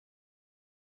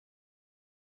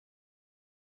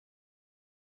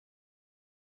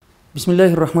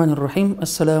Бисмиллахир-рахманир-рахим.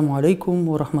 Ассаляму алейкум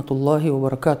ва рахматуллахи ва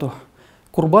баракатух.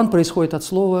 Курбан происходит от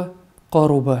слова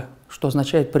 «каруба», что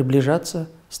означает приближаться,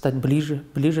 стать ближе,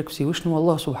 ближе к Всевышнему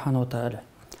Аллаху Субхану ва Тааля.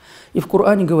 И в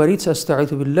Коране говорится: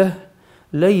 «Аста'иду биллах,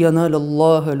 ла яналя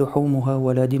Аллаха лухумуха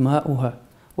ва ла дима'уха,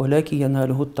 валяки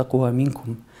яналюху такуа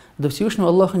минкум». До Всевышнего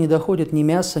Аллаха не доходит ни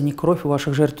мясо, ни кровь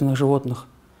ваших жертвенных животных.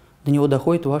 До него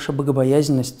доходит ваша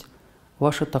богобоязненность,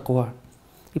 ваша таква.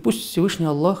 И пусть Всевышний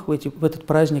Аллах в этот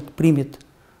праздник примет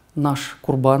наш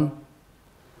курбан,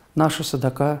 наша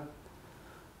садака,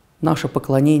 наше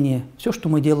поклонение, все, что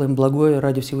мы делаем благое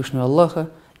ради Всевышнего Аллаха,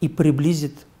 и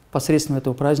приблизит посредством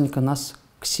этого праздника нас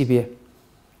к себе.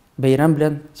 Байрам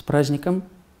блян, с праздником.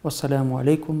 Вассаляму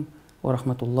алейкум ва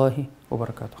рахматуллахи ва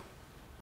баракатух.